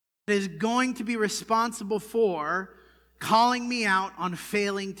is going to be responsible for calling me out on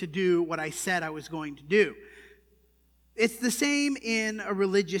failing to do what I said I was going to do. It's the same in a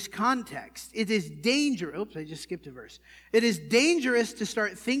religious context. It is dangerous. Oops, I just skipped a verse. It is dangerous to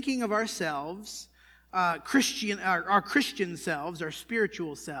start thinking of ourselves, our Christian selves, our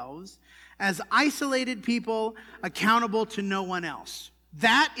spiritual selves, as isolated people accountable to no one else.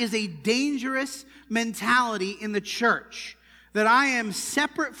 That is a dangerous mentality in the church, that I am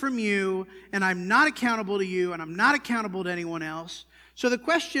separate from you, and I'm not accountable to you, and I'm not accountable to anyone else. So the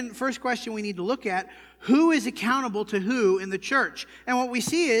first question we need to look at, who is accountable to who in the church? And what we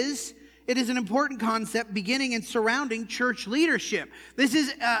see is, it is an important concept beginning and surrounding church leadership. This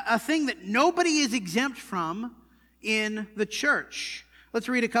is a thing that nobody is exempt from in the church. Let's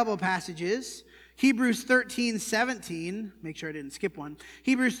read a couple of passages. Hebrews 13:17, make sure I didn't skip one.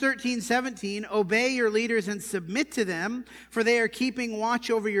 Hebrews 13:17, obey your leaders and submit to them, for they are keeping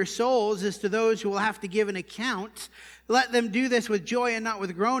watch over your souls as to those who will have to give an account. Let them do this with joy and not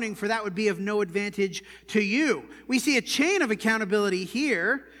with groaning, for that would be of no advantage to you. We see a chain of accountability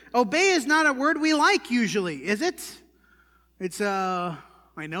here. Obey is not a word we like usually, is it? I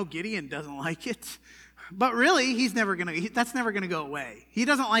know Gideon doesn't like it, but really, that's never gonna go away. He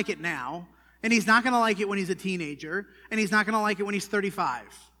doesn't like it now, and he's not gonna like it when he's a teenager, and he's not gonna like it when he's 35.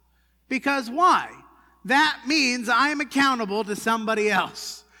 Because why? That means I'm accountable to somebody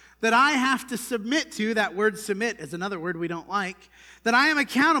else. That I have to submit to, that word submit is another word we don't like, that I am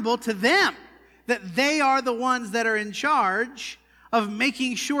accountable to them, that they are the ones that are in charge of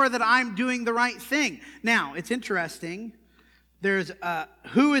making sure that I'm doing the right thing. Now, it's interesting, there's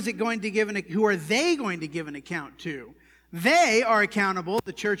who are they going to give an account to? They are accountable,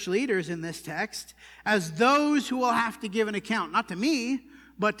 the church leaders in this text, as those who will have to give an account, not to me,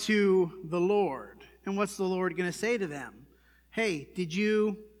 but to the Lord. And what's the Lord going to say to them? Hey, did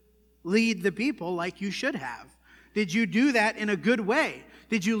you lead the people like you should have? Did you do that in a good way?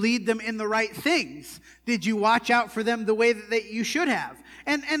 Did you lead them in the right things? Did you watch out for them the way that you should have?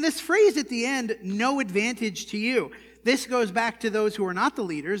 And this phrase at the end, no advantage to you. This goes back to those who are not the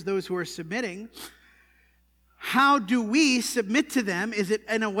leaders, those who are submitting. How do we submit to them? Is it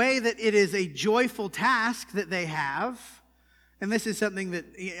in a way that it is a joyful task that they have? And this is something that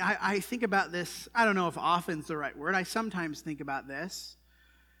I think about this. I don't know if often's the right word. I sometimes think about this.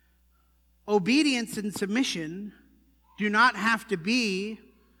 Obedience and submission do not have to be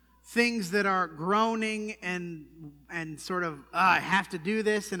things that are groaning and sort of, I have to do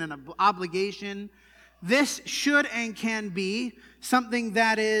this and an obligation. This should and can be something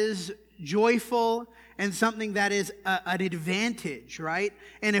that is joyful and something that is an advantage, right?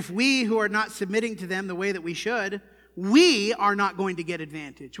 And if we who are not submitting to them the way that we should, we are not going to get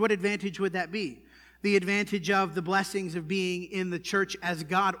advantage. What advantage would that be? The advantage of the blessings of being in the church as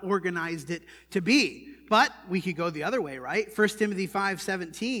God organized it to be. But we could go the other way, right? 1 Timothy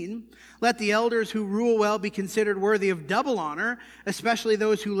 5:17, let the elders who rule well be considered worthy of double honor, especially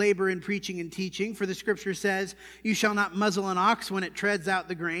those who labor in preaching and teaching. For the scripture says, you shall not muzzle an ox when it treads out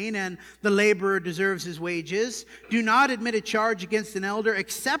the grain, and the laborer deserves his wages. Do not admit a charge against an elder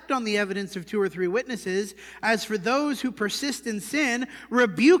except on the evidence of 2 or 3 witnesses. As for those who persist in sin,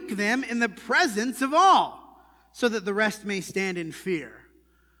 rebuke them in the presence of all, so that the rest may stand in fear.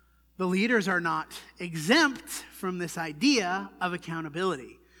 The leaders are not exempt from this idea of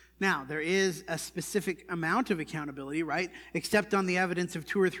accountability. Now, there is a specific amount of accountability, right? Except on the evidence of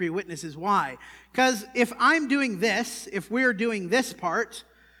 2 or 3 witnesses. Why? Because if I'm doing this, if we're doing this part,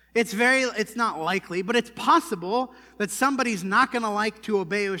 it's not likely, but it's possible that somebody's not going to like to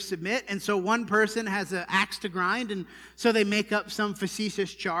obey or submit, and so one person has an axe to grind, and so they make up some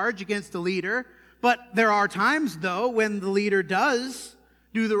facetious charge against the leader. But there are times, though, when the leader does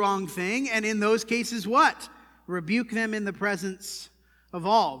do the wrong thing, and in those cases, what? Rebuke them in the presence of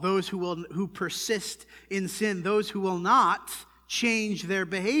all, those who persist in sin, those who will not change their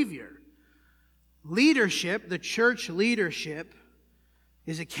behavior. Leadership, the church leadership,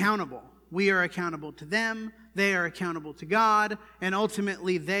 is accountable. We are accountable to them, they are accountable to God, and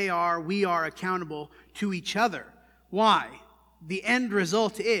ultimately we are accountable to each other. Why? The end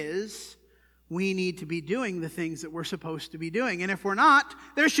result is we need to be doing the things that we're supposed to be doing. And if we're not,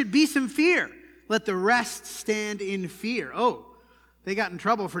 there should be some fear. Let the rest stand in fear. Oh, they got in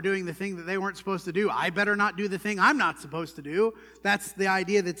trouble for doing the thing that they weren't supposed to do. I better not do the thing I'm not supposed to do. That's the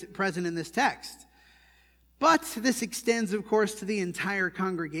idea that's present in this text. But this extends, of course, to the entire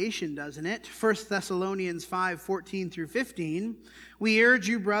congregation, doesn't it? 1 Thessalonians 5:14 through 15. We urge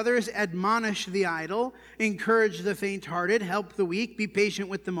you, brothers, admonish the idle, encourage the faint-hearted, help the weak, be patient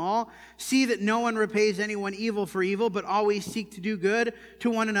with them all. See that no one repays anyone evil for evil, but always seek to do good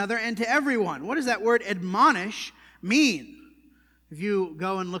to one another and to everyone. What does that word admonish mean? If you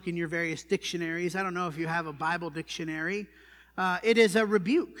go and look in your various dictionaries, I don't know if you have a Bible dictionary, it is a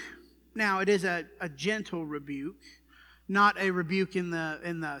rebuke. Now, it is a gentle rebuke, not a rebuke in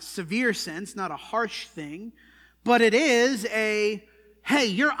the severe sense, not a harsh thing, but it is a, hey,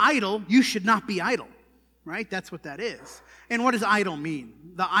 you're idle, you should not be idle, right? That's what that is. And what does idle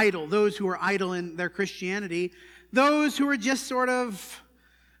mean? The idle, those who are idle in their Christianity, those who are just sort of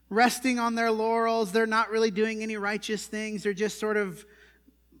resting on their laurels, they're not really doing any righteous things, they're just sort of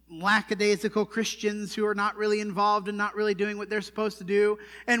lackadaisical Christians who are not really involved and not really doing what they're supposed to do.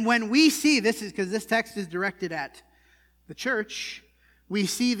 And when we see, this is because this text is directed at the church, we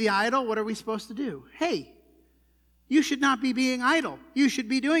see the idle, what are we supposed to do? Hey, you should not be being idle. You should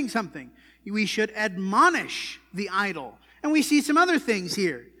be doing something. We should admonish the idle. And we see some other things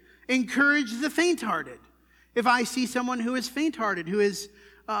here. Encourage the faint-hearted. If I see someone who is faint-hearted, who is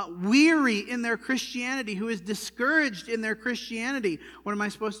weary in their Christianity, who is discouraged in their Christianity, what am I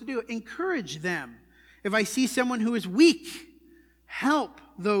supposed to do? Encourage them. If I see someone who is weak, help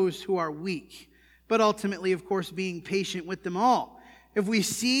those who are weak. But ultimately, of course, being patient with them all. If we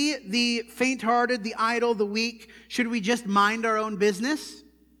see the faint-hearted, the idle, the weak, should we just mind our own business?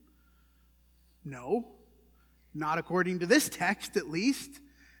 No. Not according to this text, at least.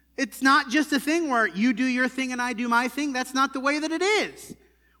 It's not just a thing where you do your thing and I do my thing. That's not the way that it is.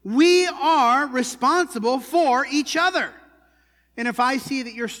 We are responsible for each other. And if I see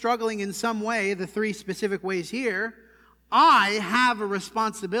that you're struggling in some way, the three specific ways here, I have a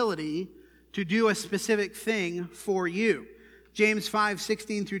responsibility to do a specific thing for you. James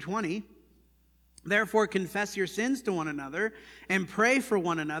 5:16 through 20. Therefore confess your sins to one another and pray for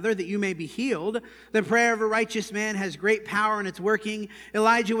one another that you may be healed. The prayer of a righteous man has great power in its working.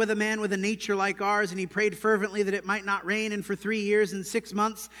 Elijah was a man with a nature like ours, and he prayed fervently that it might not rain. And for 3 years and 6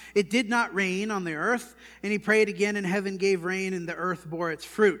 months it did not rain on the earth. And he prayed again, and heaven gave rain, and the earth bore its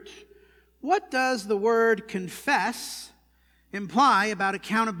fruit. What does the word confess imply about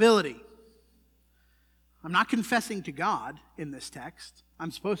accountability? I'm not confessing to God in this text.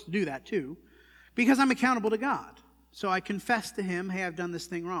 I'm supposed to do that too, because I'm accountable to God. So I confess to Him, hey, I've done this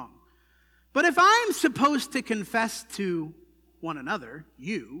thing wrong. But if I'm supposed to confess to one another,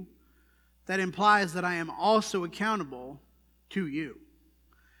 you, that implies that I am also accountable to you.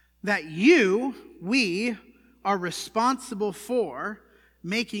 That we are responsible for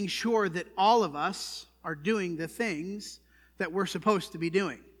making sure that all of us are doing the things that we're supposed to be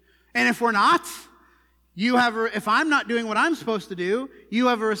doing. And if we're not, if I'm not doing what I'm supposed to do, you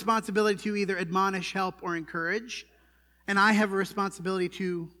have a responsibility to either admonish, help, or encourage. And I have a responsibility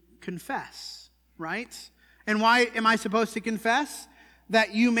to confess, right? And why am I supposed to confess?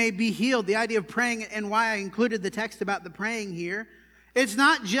 That you may be healed. The idea of praying, and why I included the text about the praying here, it's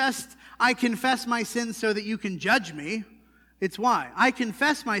not just, I confess my sins so that you can judge me. It's why. I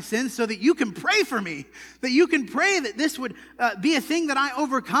confess my sins so that you can pray for me. That you can pray that this would be a thing that I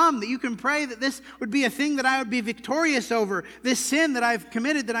overcome. That you can pray that this would be a thing that I would be victorious over. This sin that I've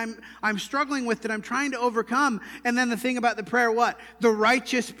committed, that I'm struggling with, that I'm trying to overcome. And then the thing about the prayer, what? The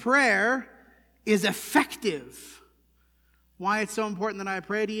righteous prayer is effective. Why it's so important that I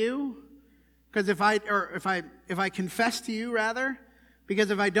pray to you? Because if I confess to you, rather, because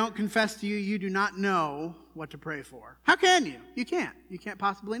if I don't confess to you, you do not know what to pray for. How can you? You can't. You can't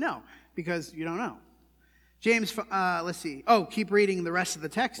possibly know because you don't know. James, let's see. Keep reading the rest of the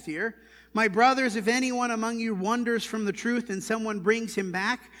text here. My brothers, if anyone among you wanders from the truth and someone brings him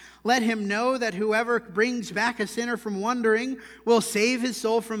back, let him know that whoever brings back a sinner from wandering will save his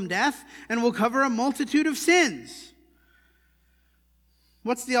soul from death and will cover a multitude of sins.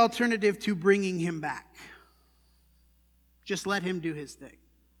 What's the alternative to bringing him back? Just let him do his thing,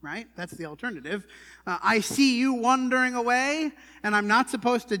 right? That's the alternative. I see you wandering away, and I'm not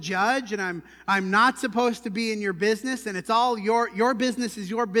supposed to judge, and I'm not supposed to be in your business, and it's all your business is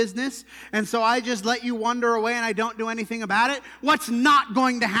your business, and so I just let you wander away and I don't do anything about it. What's not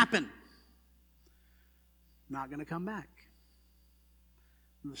going to happen? Not going to come back.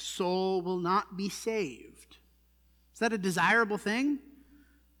 The soul will not be saved. Is that a desirable thing?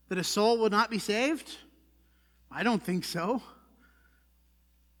 That a soul will not be saved? I don't think so.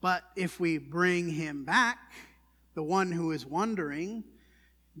 But if we bring him back, the one who is wandering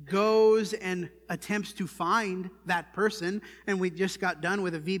goes and attempts to find that person, and we just got done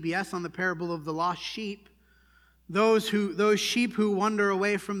with a VBS on the parable of the lost sheep. Those sheep who wander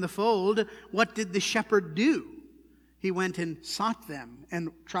away from the fold, what did the shepherd do? He went and sought them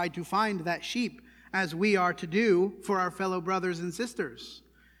and tried to find that sheep, as we are to do for our fellow brothers and sisters.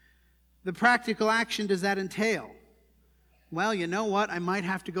 The practical action does that entail? Well, you know what? I might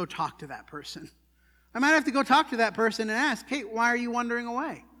have to go talk to that person. I might have to go talk to that person and ask, hey, why are you wandering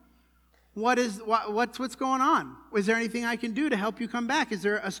away? What's going on? Is there anything I can do to help you come back? Is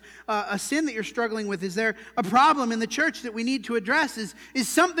there a sin that you're struggling with? Is there a problem in the church that we need to address? Is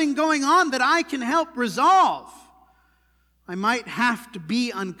something going on that I can help resolve? I might have to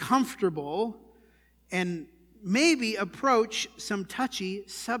be uncomfortable and maybe approach some touchy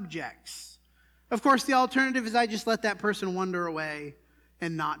subjects. Of course, the alternative is I just let that person wander away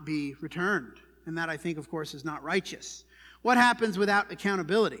and not be returned. And that, I think, of course, is not righteous. What happens without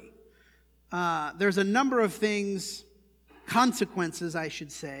accountability? There's a number of things, consequences, I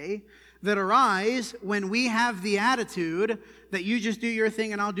should say, that arise when we have the attitude that you just do your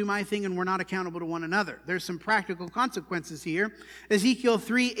thing and I'll do my thing and we're not accountable to one another. There's some practical consequences here. Ezekiel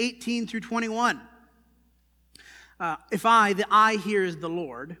 3:18 through 21. If the I here is the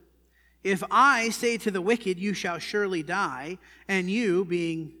Lord, if I say to the wicked, you shall surely die, and you,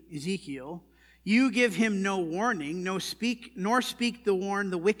 being Ezekiel, you give him no warning, nor speak to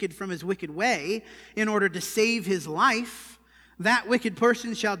warn the wicked from his wicked way, in order to save his life, that wicked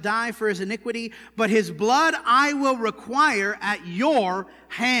person shall die for his iniquity, but his blood I will require at your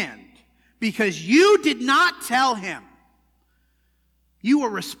hand, because you did not tell him. You were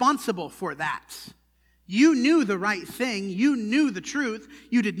responsible for that. You knew the right thing. You knew the truth.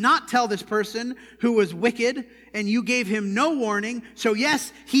 You did not tell this person who was wicked, and you gave him no warning. So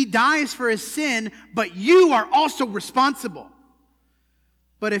yes, he dies for his sin, but you are also responsible.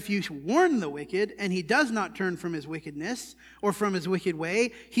 But if you warn the wicked, and he does not turn from his wickedness or from his wicked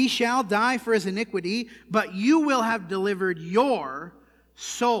way, he shall die for his iniquity, but you will have delivered your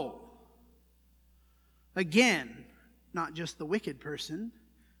soul. Again, not just the wicked person,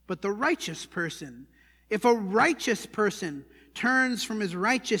 but the righteous person. If a righteous person turns from his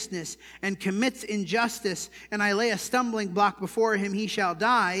righteousness and commits injustice, and I lay a stumbling block before him, he shall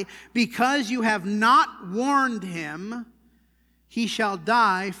die. Because you have not warned him, he shall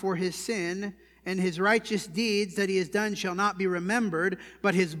die for his sin, and his righteous deeds that he has done shall not be remembered,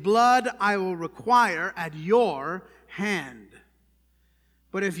 but his blood I will require at your hand.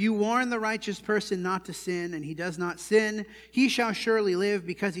 But if you warn the righteous person not to sin, and he does not sin, he shall surely live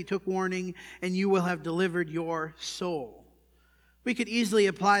because he took warning, and you will have delivered your soul. We could easily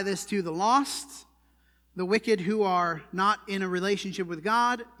apply this to the lost, the wicked who are not in a relationship with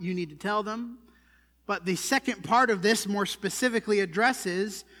God. You need to tell them. But the second part of this more specifically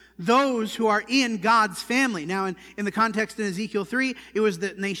addresses those who are in God's family. Now, in the context in Ezekiel 3, it was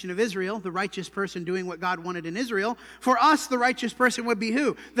the nation of Israel, the righteous person doing what God wanted in Israel. For us, the righteous person would be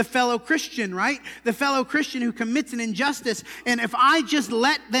who? The fellow Christian, right? The fellow Christian who commits an injustice. And if I just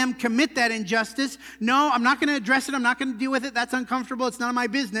let them commit that injustice, no, I'm not going to address it, I'm not going to deal with it, that's uncomfortable, it's none of my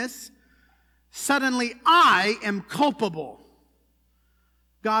business. Suddenly, I am culpable.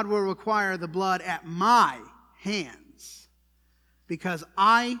 God will require the blood at my hands. Because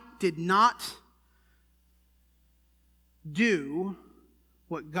I did not do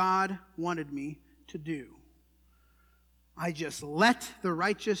what God wanted me to do. I just let the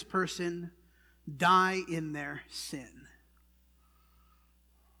righteous person die in their sin.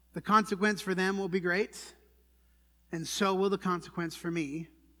 The consequence for them will be great, and so will the consequence for me,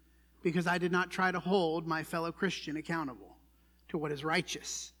 because I did not try to hold my fellow Christian accountable to what is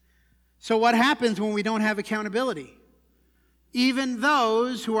righteous. So what happens when we don't have accountability? Even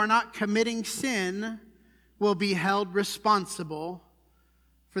those who are not committing sin will be held responsible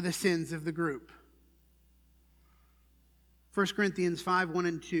for the sins of the group. 1 Corinthians 5:1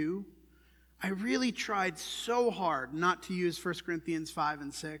 and 2. I really tried so hard not to use 1 Corinthians 5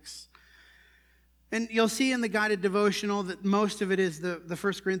 and 6. And you'll see in the guided devotional that most of it is the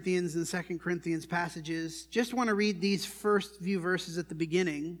 1 Corinthians and 2 Corinthians passages. Just want to read these first few verses at the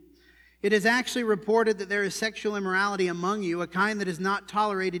beginning. It is actually reported that there is sexual immorality among you, a kind that is not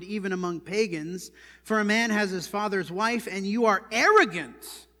tolerated even among pagans. For a man has his father's wife, and you are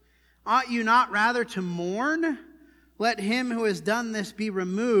arrogant. Ought you not rather to mourn? Let him who has done this be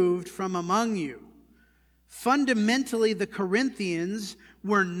removed from among you. Fundamentally, the Corinthians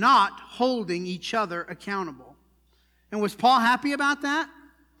were not holding each other accountable. And was Paul happy about that?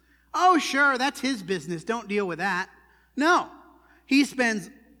 Oh, sure, that's his business. Don't deal with that. No. He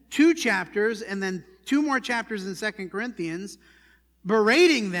spends 2 chapters and then 2 more chapters in 2 Corinthians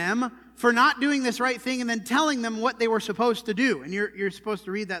berating them for not doing this right thing and then telling them what they were supposed to do. And you're supposed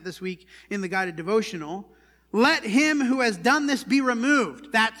to read that this week in the guided devotional. Let him who has done this be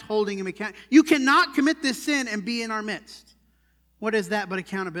removed. That's holding him accountable. You cannot commit this sin and be in our midst. What is that but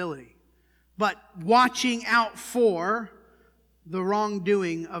accountability? But watching out for the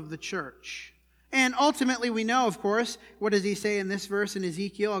wrongdoing of the church. And ultimately we know, of course, what does he say in this verse in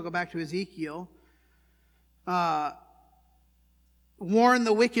Ezekiel? I'll go back to Ezekiel. Warn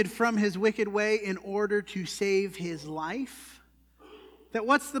the wicked from his wicked way in order to save his life. That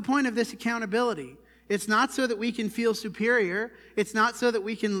what's the point of this accountability? It's not so that we can feel superior. It's not so that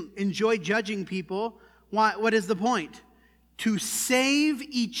we can enjoy judging people. What is the point? To save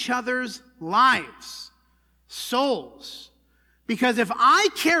each other's lives, souls. Because if I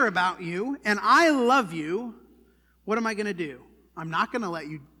care about you and I love you, what am I going to do? I'm not going to let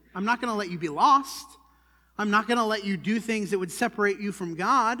you be lost. I'm not going to let you do things that would separate you from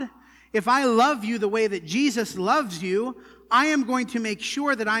God. If I love you the way that Jesus loves you, I am going to make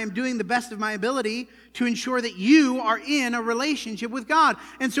sure that I am doing the best of my ability to ensure that you are in a relationship with God.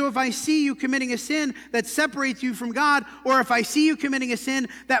 And so if I see you committing a sin that separates you from God, or if I see you committing a sin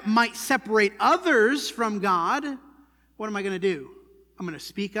that might separate others from God, what am I going to do? I'm going to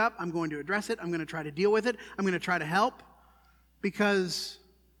speak up. I'm going to address it. I'm going to try to deal with it. I'm going to try to help, because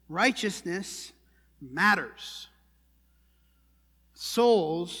righteousness matters.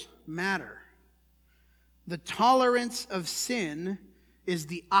 Souls matter. The tolerance of sin is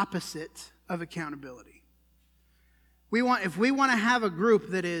the opposite of accountability. If we want to have a group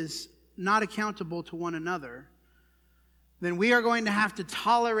that is not accountable to one another, then we are going to have to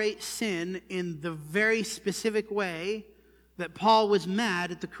tolerate sin in the very specific way that Paul was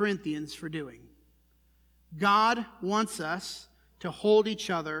mad at the Corinthians for doing. God wants us to hold each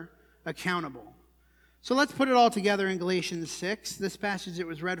other accountable. So let's put it all together in Galatians 6, this passage that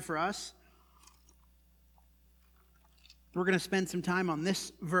was read for us. We're going to spend some time on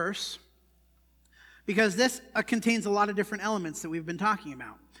this verse because this contains a lot of different elements that we've been talking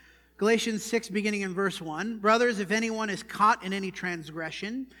about. Galatians 6, beginning in verse 1. Brothers, if anyone is caught in any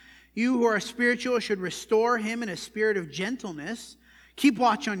transgression, you who are spiritual should restore him in a spirit of gentleness. Keep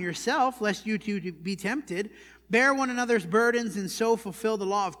watch on yourself, lest you too be tempted. Bear one another's burdens and so fulfill the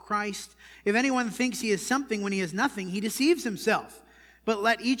law of Christ. If anyone thinks he is something when he is nothing, he deceives himself. But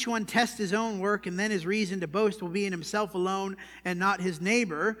let each one test his own work, and then his reason to boast will be in himself alone and not his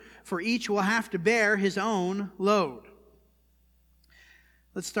neighbor, for each will have to bear his own load.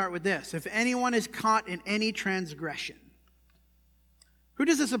 Let's start with this. If anyone is caught in any transgression, who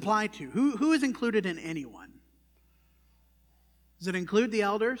does this apply to? Who is included in anyone? Does it include the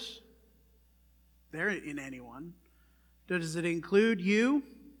elders? They're in anyone. Does it include you?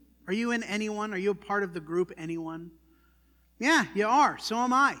 Are you in anyone? Are you a part of the group anyone? Yeah, you are. So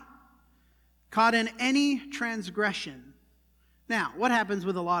am I. Caught in any transgression. Now, what happens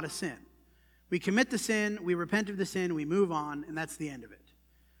with a lot of sin? We commit the sin, we repent of the sin, we move on, and that's the end of it.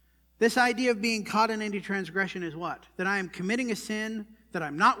 This idea of being caught in any transgression is what? That I am committing a sin that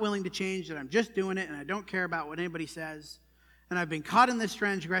I'm not willing to change, that I'm just doing it, and I don't care about what anybody says. And I've been caught in this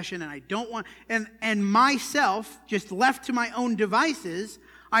transgression, and I don't want... And myself, just left to my own devices,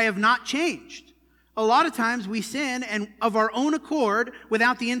 I have not changed. A lot of times we sin, and of our own accord,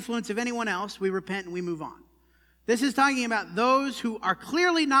 without the influence of anyone else, we repent and we move on. This is talking about those who are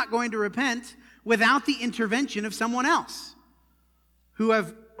clearly not going to repent without the intervention of someone else, who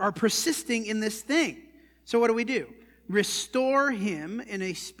are persisting in this thing. So what do? Restore him in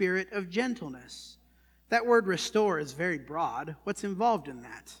a spirit of gentleness. That word restore is very broad. What's involved in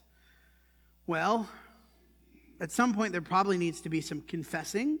that? Well, at some point there probably needs to be some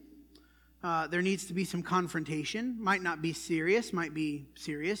confessing. There needs to be some confrontation. Might not be serious, might be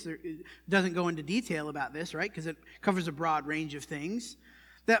serious. It doesn't go into detail about this, right? Because it covers a broad range of things.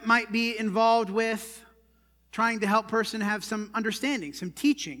 That might be involved with trying to help person have some understanding, some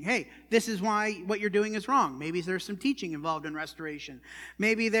teaching. Hey, this is why what you're doing is wrong. Maybe there's some teaching involved in restoration.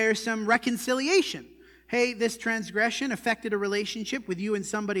 Maybe there's some reconciliation. Hey, this transgression affected a relationship with you and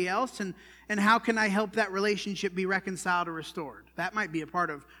somebody else, and how can I help that relationship be reconciled or restored? That might be a part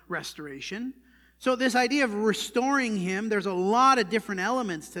of restoration. So this idea of restoring him, there's a lot of different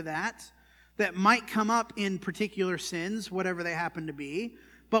elements to that might come up in particular sins, whatever they happen to be.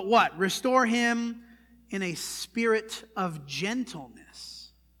 But what? Restore him in a spirit of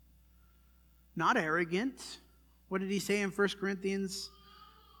gentleness. Not arrogant. What did he say in 1 Corinthians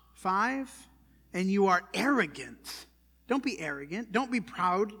 5? And you are arrogant. Don't be arrogant. Don't be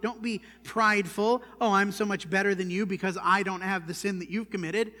proud. Don't be prideful. Oh, I'm so much better than you because I don't have the sin that you've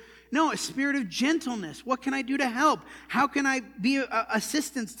committed. No, a spirit of gentleness. What can I do to help? How can I be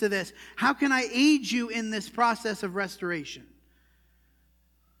assistance to this? How can I aid you in this process of restoration?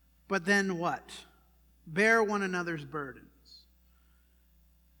 But then what? bear one another's burdens.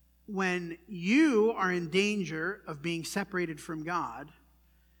 When you are in danger of being separated from God,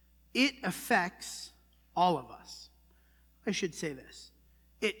 it affects all of us. I should say this.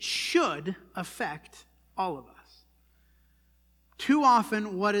 It should affect all of us. Too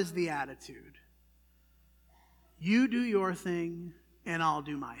often, what is the attitude? You do your thing, and I'll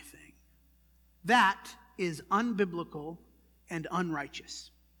do my thing. That is unbiblical and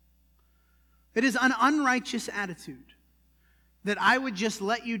unrighteous. It is an unrighteous attitude that I would just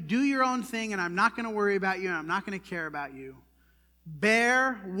let you do your own thing and I'm not going to worry about you and I'm not going to care about you.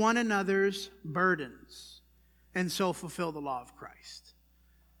 Bear one another's burdens and so fulfill the law of Christ.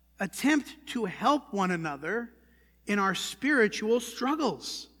 Attempt to help one another in our spiritual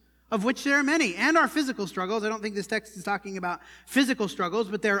struggles, of which there are many, and our physical struggles. I don't think this text is talking about physical struggles,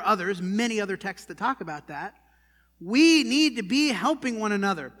 but there are others, many other texts that talk about that. We need to be helping one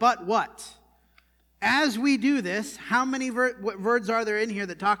another. But what? As we do this, how many words are there in here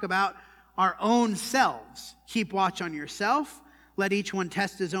that talk about our own selves? Keep watch on yourself. Let each one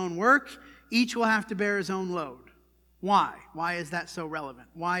test his own work. Each will have to bear his own load. Why? Why is that so relevant?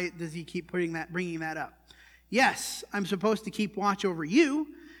 Why does he keep bringing that up? Yes, I'm supposed to keep watch over you,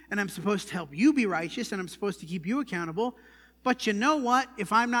 and I'm supposed to help you be righteous, and I'm supposed to keep you accountable. But you know what?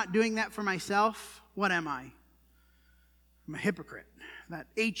 If I'm not doing that for myself, what am I? I'm a hypocrite. That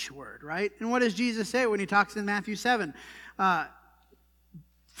H word, right? And what does Jesus say when he talks in Matthew 7?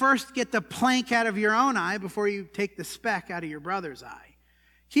 First get the plank out of your own eye before you take the speck out of your brother's eye.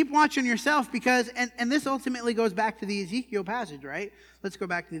 Keep watching yourself because, and this ultimately goes back to the Ezekiel passage, right? Let's go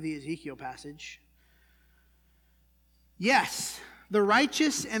back to the Ezekiel passage. Yes, the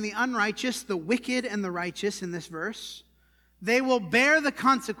righteous and the unrighteous, the wicked and the righteous in this verse, they will bear the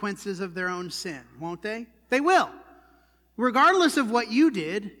consequences of their own sin, won't they? They will. Regardless of what you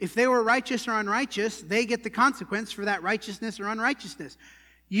did, if they were righteous or unrighteous, they get the consequence for that righteousness or unrighteousness.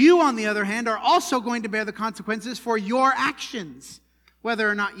 You, on the other hand, are also going to bear the consequences for your actions, whether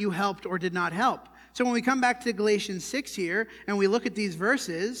or not you helped or did not help. So when we come back to Galatians 6 here, and we look at these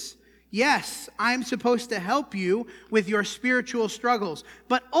verses, yes, I'm supposed to help you with your spiritual struggles.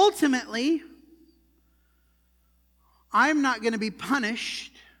 But ultimately, I'm not going to be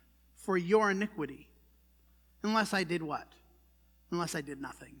punished for your iniquity. Unless I did what? Unless I did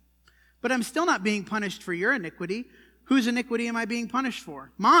nothing. But I'm still not being punished for your iniquity. Whose iniquity am I being punished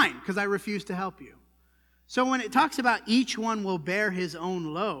for? Mine, because I refuse to help you. So when it talks about each one will bear his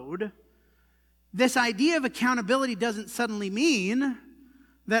own load, this idea of accountability doesn't suddenly mean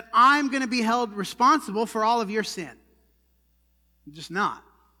that I'm going to be held responsible for all of your sin. I'm just not.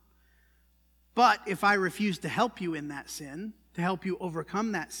 But if I refuse to help you in that sin, to help you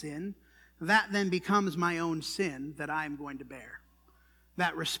overcome that sin, that then becomes my own sin that I am going to bear.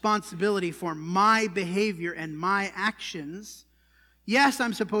 That responsibility for my behavior and my actions. Yes,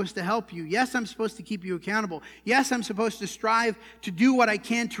 I'm supposed to help you. Yes, I'm supposed to keep you accountable. Yes, I'm supposed to strive to do what I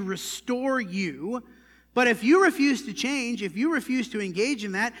can to restore you. But if you refuse to change, if you refuse to engage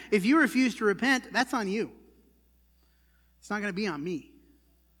in that, if you refuse to repent, that's on you. It's not going to be on me.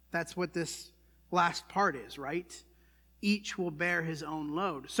 That's what this last part is, right? Each will bear his own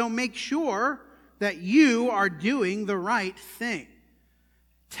load. So make sure that you are doing the right thing.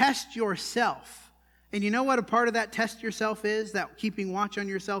 Test yourself. And you know what a part of that test yourself is, that keeping watch on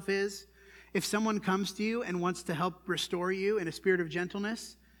yourself is? If someone comes to you and wants to help restore you in a spirit of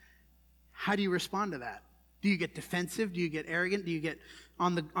gentleness, how do you respond to that? Do you get defensive? Do you get arrogant? Do you get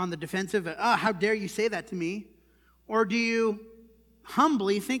on the defensive? How dare you say that to me? Or do you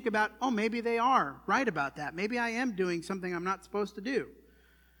humbly think about, maybe they are right about that. Maybe I am doing something I'm not supposed to do.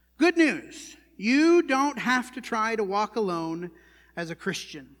 Good news. You don't have to try to walk alone as a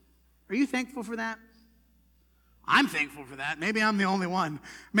Christian. Are you thankful for that? I'm thankful for that. Maybe I'm the only one.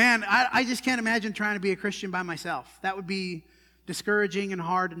 Man, I just can't imagine trying to be a Christian by myself. That would be discouraging and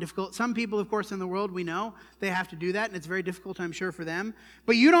hard and difficult. Some people, of course, in the world, we know they have to do that, and it's very difficult, I'm sure, for them.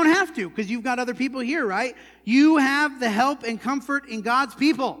 But you don't have to, because you've got other people here, right? You have the help and comfort in God's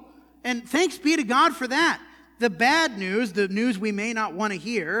people. And thanks be to God for that. The bad news, the news we may not want to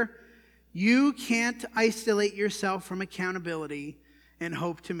hear, you can't isolate yourself from accountability and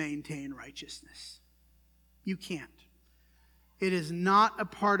hope to maintain righteousness. You can't. It is not a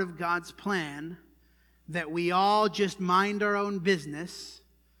part of God's plan that we all just mind our own business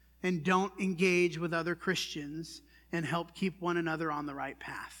and don't engage with other Christians and help keep one another on the right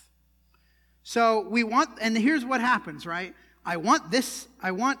path. So and here's what happens, right? I want this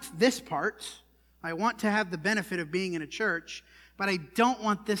part. I want to have the benefit of being in a church, but I don't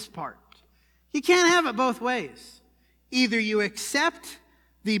want this part. You can't have it both ways. Either you accept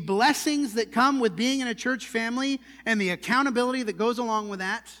the blessings that come with being in a church family and the accountability that goes along with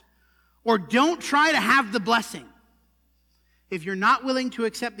that, or don't try to have the blessing. If you're not willing to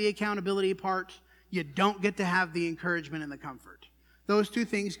accept the accountability part, you don't get to have the encouragement and the comfort. Those two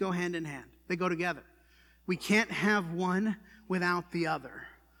things go hand in hand. They go together. We can't have one without the other.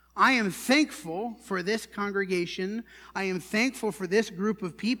 I am thankful for this congregation. I am thankful for this group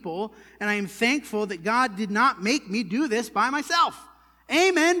of people. And I am thankful that God did not make me do this by myself.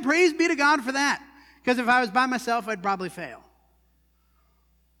 Amen. Praise be to God for that. Because if I was by myself, I'd probably fail.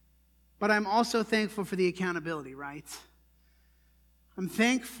 But I'm also thankful for the accountability, right? I'm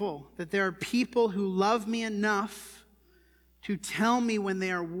thankful that there are people who love me enough to tell me when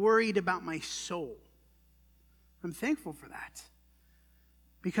they are worried about my soul. I'm thankful for that.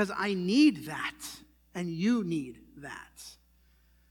 Because I need that, and you need that.